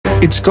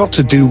It's got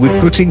to do with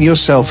putting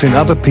yourself in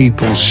other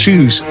people's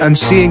shoes and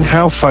seeing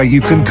how far you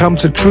can come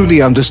to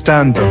truly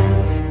understand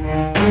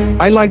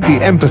them. I like the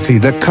empathy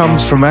that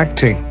comes from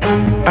acting.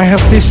 I have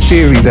this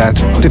theory that,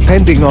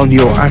 depending on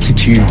your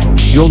attitude,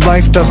 your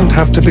life doesn't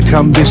have to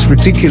become this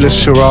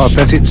ridiculous charade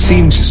that it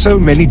seems so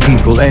many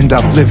people end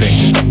up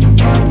living.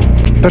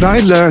 But I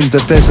learned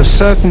that there's a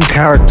certain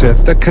character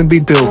that can be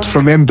built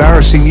from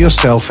embarrassing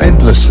yourself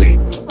endlessly.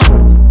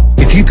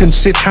 If you can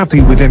sit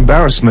happy with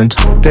embarrassment,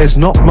 there's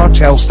not much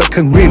else that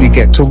can really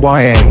get to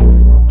YA.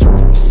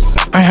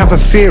 I have a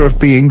fear of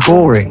being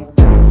boring.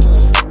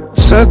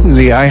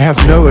 Certainly I have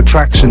no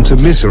attraction to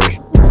misery.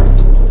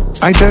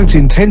 I don't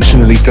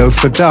intentionally go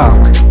for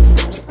dark.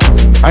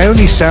 I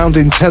only sound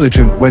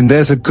intelligent when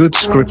there's a good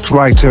script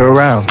writer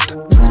around.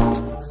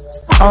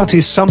 Art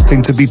is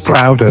something to be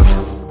proud of.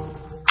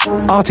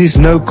 Art is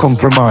no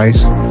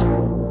compromise.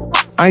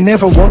 I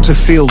never want to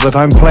feel that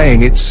I'm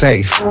playing it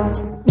safe.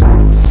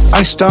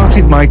 I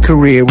started my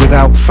career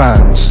without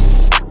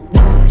fans.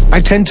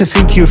 I tend to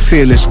think you're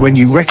fearless when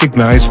you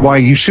recognize why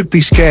you should be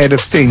scared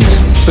of things,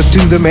 but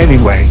do them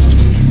anyway.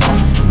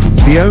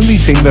 The only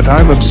thing that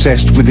I'm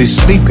obsessed with is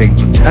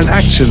sleeping, and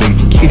actually,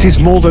 it is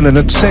more than an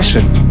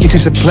obsession, it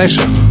is a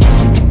pleasure.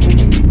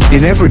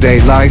 In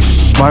everyday life,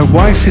 my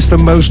wife is the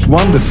most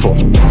wonderful.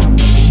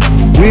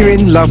 We're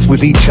in love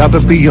with each other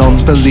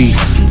beyond belief.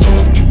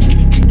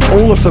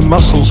 All of the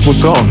muscles were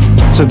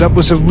gone, so that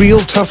was a real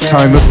tough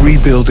time of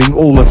rebuilding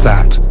all of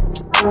that.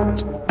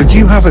 But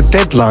you have a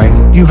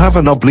deadline, you have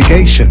an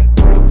obligation.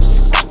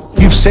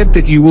 You've said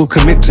that you will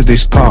commit to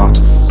this part,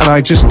 and I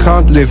just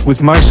can't live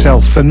with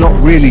myself for not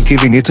really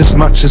giving it as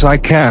much as I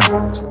can.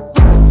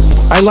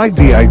 I like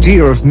the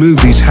idea of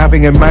movies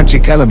having a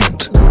magic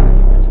element.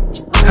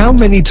 How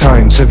many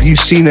times have you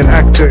seen an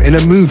actor in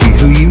a movie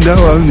who you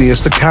know only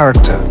as the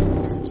character?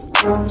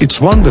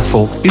 It's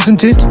wonderful,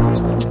 isn't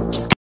it?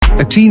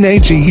 A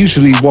teenager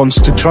usually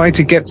wants to try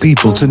to get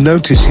people to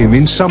notice him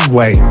in some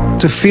way,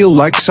 to feel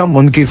like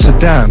someone gives a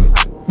damn.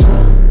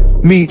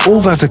 Me, all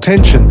that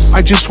attention,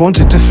 I just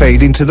wanted to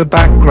fade into the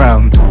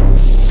background.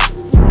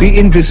 Be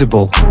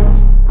invisible.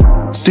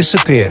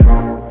 Disappear.